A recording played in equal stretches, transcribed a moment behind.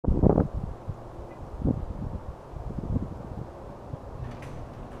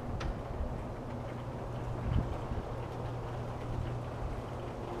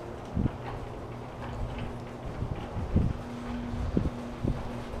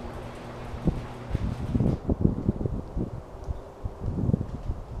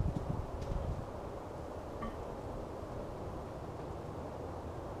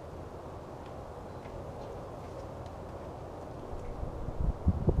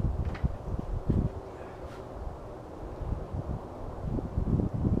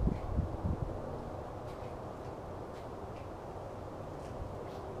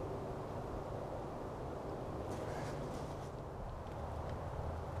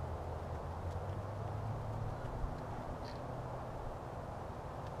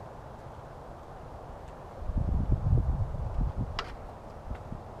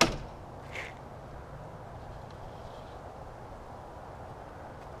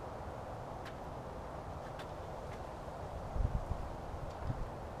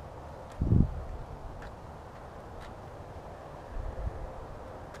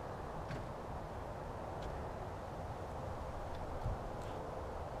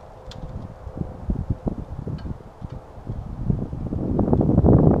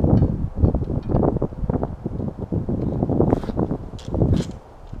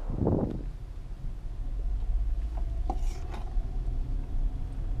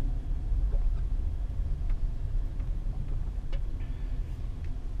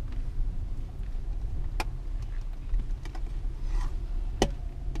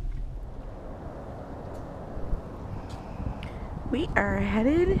We are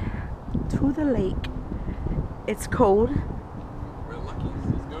headed to the lake. It's cold. We're lucky.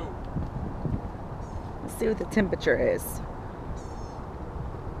 Let's go. Let's see what the temperature is.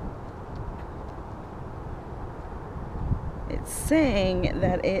 It's saying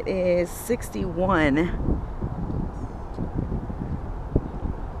that it is 61.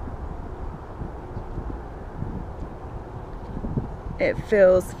 It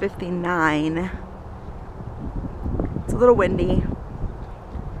feels 59. It's a little windy,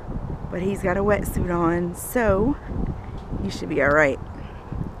 but he's got a wetsuit on, so he should be all right.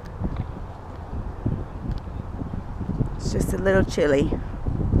 It's just a little chilly.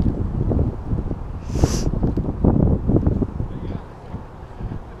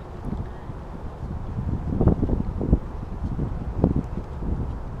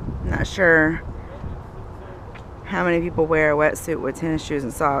 Not sure how many people wear a wetsuit with tennis shoes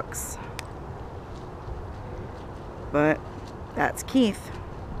and socks, but that's Keith.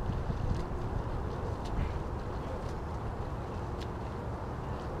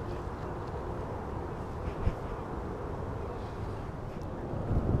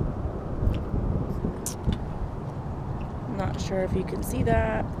 Not sure if you can see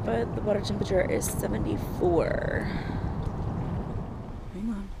that, but the water temperature is 74. Hang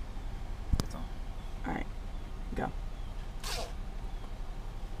on. It's on. All right, go.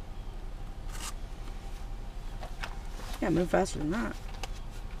 Yeah, move faster than that.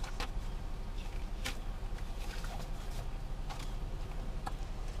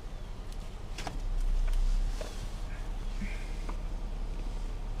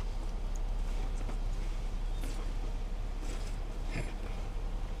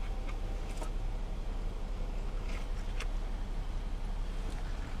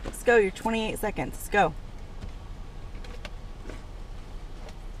 Let's go. You're 28 seconds. Let's go.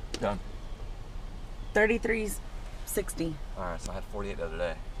 Done. 33:60. Alright, so I had 48 the other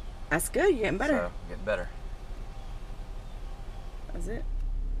day. That's good. You're getting better. So, getting better. That's it.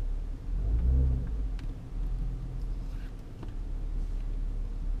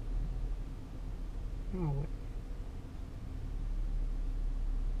 Oh.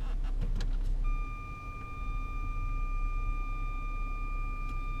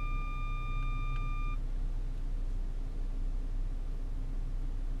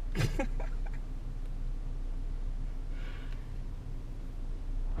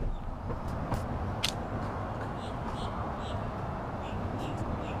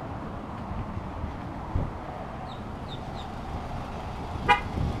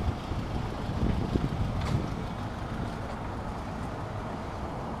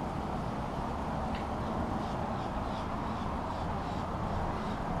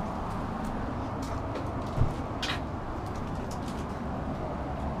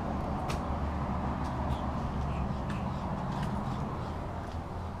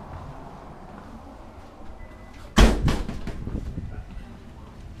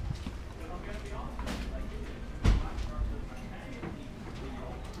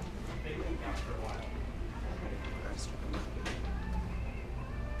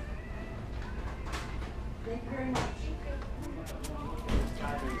 Thank you very much.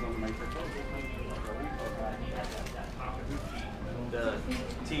 The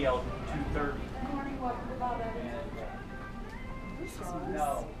TL 230.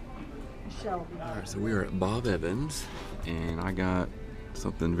 Alright, so we are at Bob Evans, and I got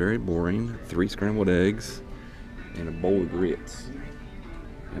something very boring. 3 scrambled eggs and a bowl of grits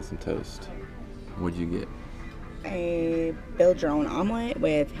and some toast. What'd you get? A build your own omelet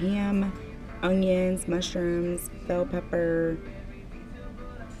with ham, onions, mushrooms, bell pepper,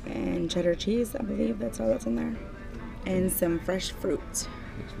 and cheddar cheese. I believe that's all that's in there. And some fresh fruit.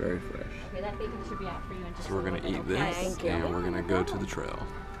 It's very fresh. Okay, that bacon should be out for you in just So we're gonna eat this, Thank you. and we're gonna go to the trail.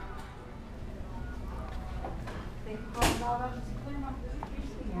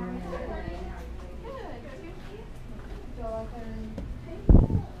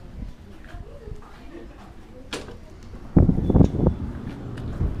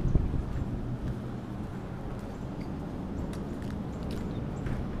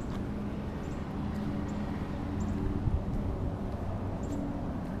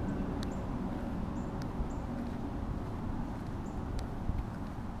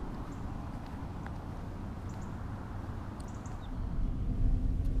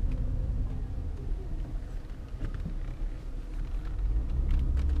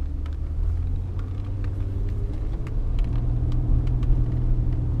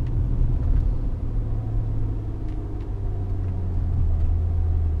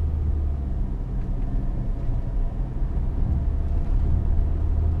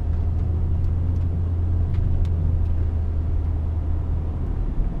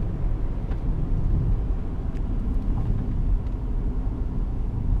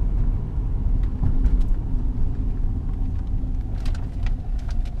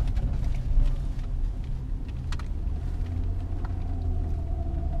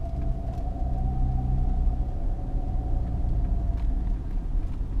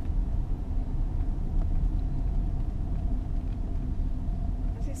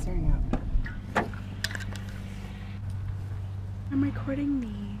 recording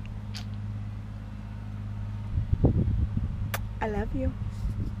me. I love you.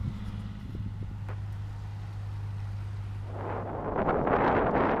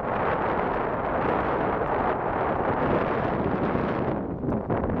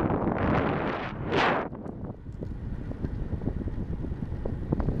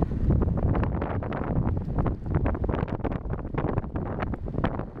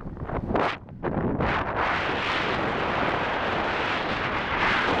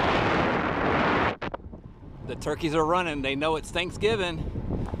 The turkeys are running. They know it's Thanksgiving.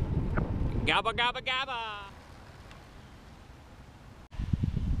 Gabba, gabba, gabba.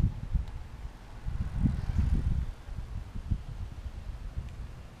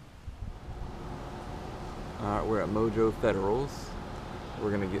 All right, we're at Mojo Federals.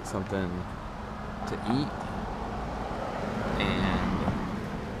 We're gonna get something to eat, and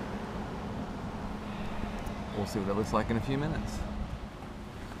we'll see what it looks like in a few minutes.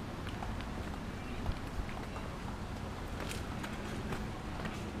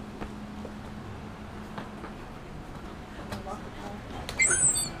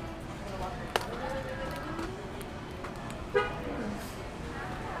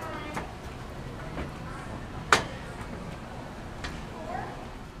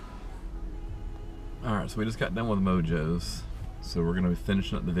 Alright, so we just got done with Mojo's, so we're going to be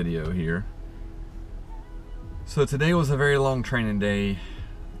finishing up the video here. So today was a very long training day.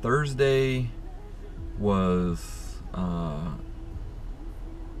 Thursday was, I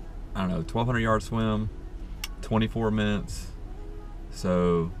don't know, 1,200 yard swim, 24 minutes,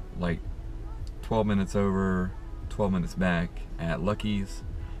 so like 12 minutes over, 12 minutes back at Lucky's,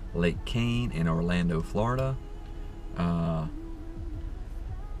 Lake Kane in Orlando, Florida.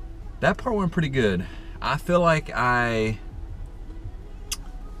 That part went pretty good. I feel like I'm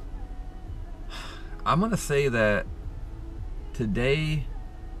gonna say that today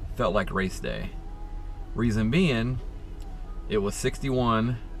felt like race day. Reason being, it was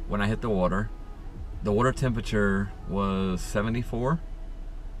 61 when I hit the water. The water temperature was 74.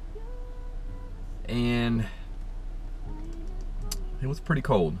 And it was pretty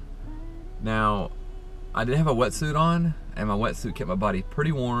cold. Now, I did have a wetsuit on, and my wetsuit kept my body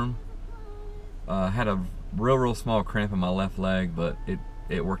pretty warm. Had a real small cramp in my left leg, but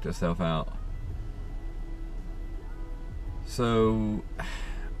it worked itself out. So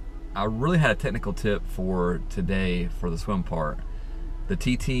I really had a technical tip for today for the swim part. The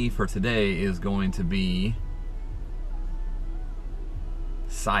TT for today is going to be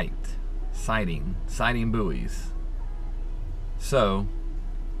sighting buoys. So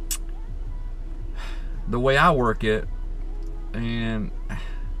the way I work it, and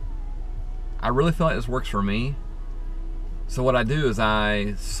I really feel like this works for me. So what I do is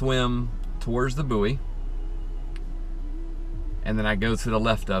I swim towards the buoy, and then I go to the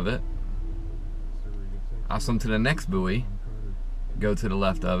left of it. I swim to the next buoy, go to the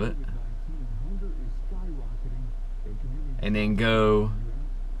left of it, and then go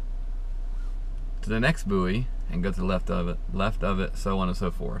to the next buoy and go to the left of it, so on and so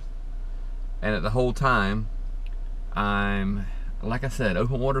forth. And at the whole time, I'm, like I said,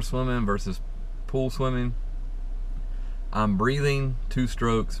 open water swimming versus pool swimming. I'm breathing 2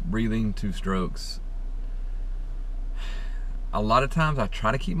 strokes, breathing 2 strokes. A lot of times I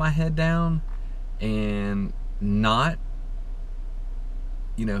try to keep my head down and not,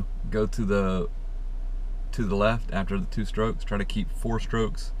 you know, go to the left after the 2 strokes. Try to keep 4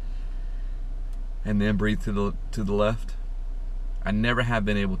 strokes and then breathe to the left. I never have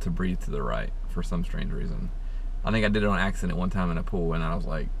been able to breathe to the right for some strange reason. I think I did it on accident one time in a pool, and I was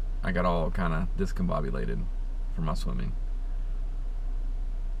like, I got all kind of discombobulated from my swimming.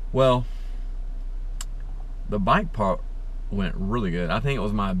 Well, the bike part went really good. I think it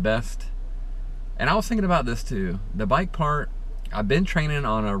was my best. And I was thinking about this too. The bike part, I've been training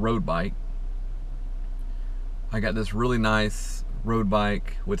on a road bike. I got this really nice road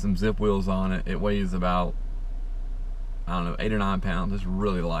bike with some zip wheels on it. It weighs about, I don't know, 8 or 9 pounds. It's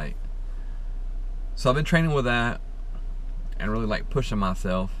really light. So I've been training with that and really like pushing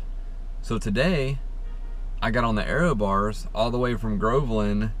myself. So today I got on the aero bars all the way from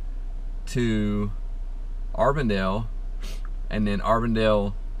Groveland to Arbondale, and then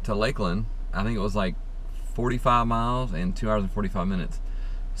Arbondale to Lakeland. I think it was like 45 miles and 2 hours and 45 minutes.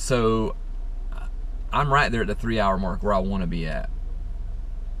 So I'm right there at the 3-hour mark where I want to be at.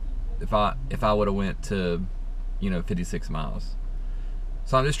 If I would have went to, 56 miles.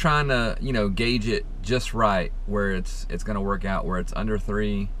 So I'm just trying to, gauge it just right where it's going to work out, where it's under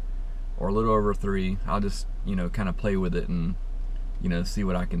 3 or a little over 3. I'll just, kind of play with it and, see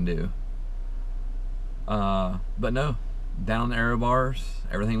what I can do. But no, down the aero bars.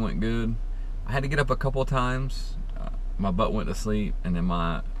 Everything went good. I had to get up a couple of times. My butt went to sleep, and then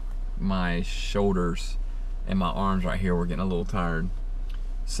my shoulders and my arms right here were getting a little tired.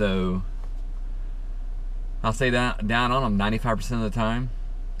 So I'll stay down on them 95% of the time,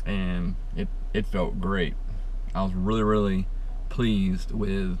 and it felt great. I was really, really pleased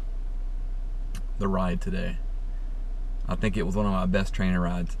with the ride today. I think it was one of my best training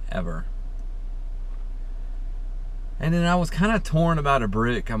rides ever. And then I was kind of torn about a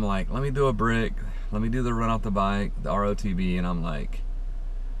brick. I'm like, let me do a brick. Let me do the run off the bike, the ROTB. And I'm like,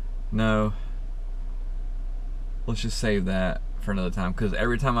 no, let's just save that for another time. Because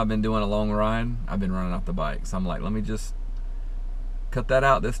every time I've been doing a long ride, I've been running off the bike. So I'm like, let me just cut that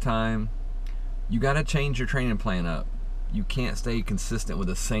out this time. You got to change your training plan up. You can't stay consistent with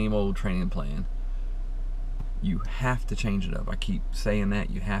the same old training plan. You have to change it up. I keep saying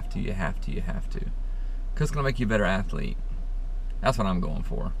that. You have to, you have to, you have to. Because it's going to make you a better athlete. That's what I'm going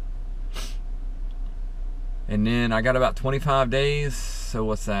for. And then I got about 25 days. So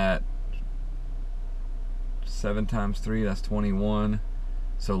what's that? 7 times 3, that's 21.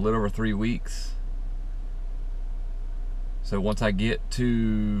 So a little over 3 weeks. So once I get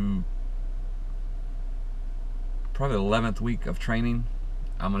to probably the 11th week of training,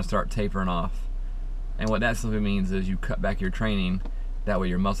 I'm going to start tapering off. And what that simply means is you cut back your training. That way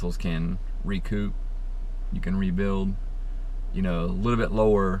your muscles can recoup. You can rebuild. You know, a little bit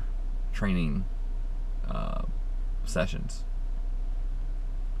lower training sessions.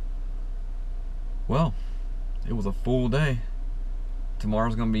 Well, it was a full day.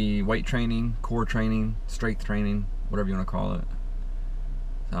 Tomorrow's going to be weight training, core training, strength training, whatever you want to call it.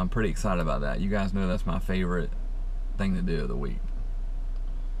 So I'm pretty excited about that. You guys know that's my favorite thing to do of the week.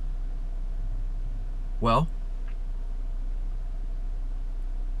 Well,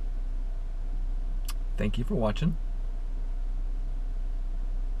 thank you for watching.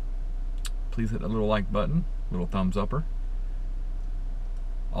 Please hit the little like button, little thumbs upper.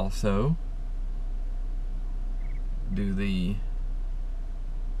 Also, do the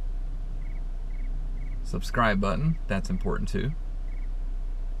subscribe button. That's important too.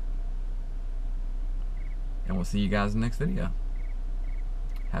 And we'll see you guys in the next video.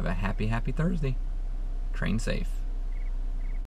 Have a happy Thursday. Train safe.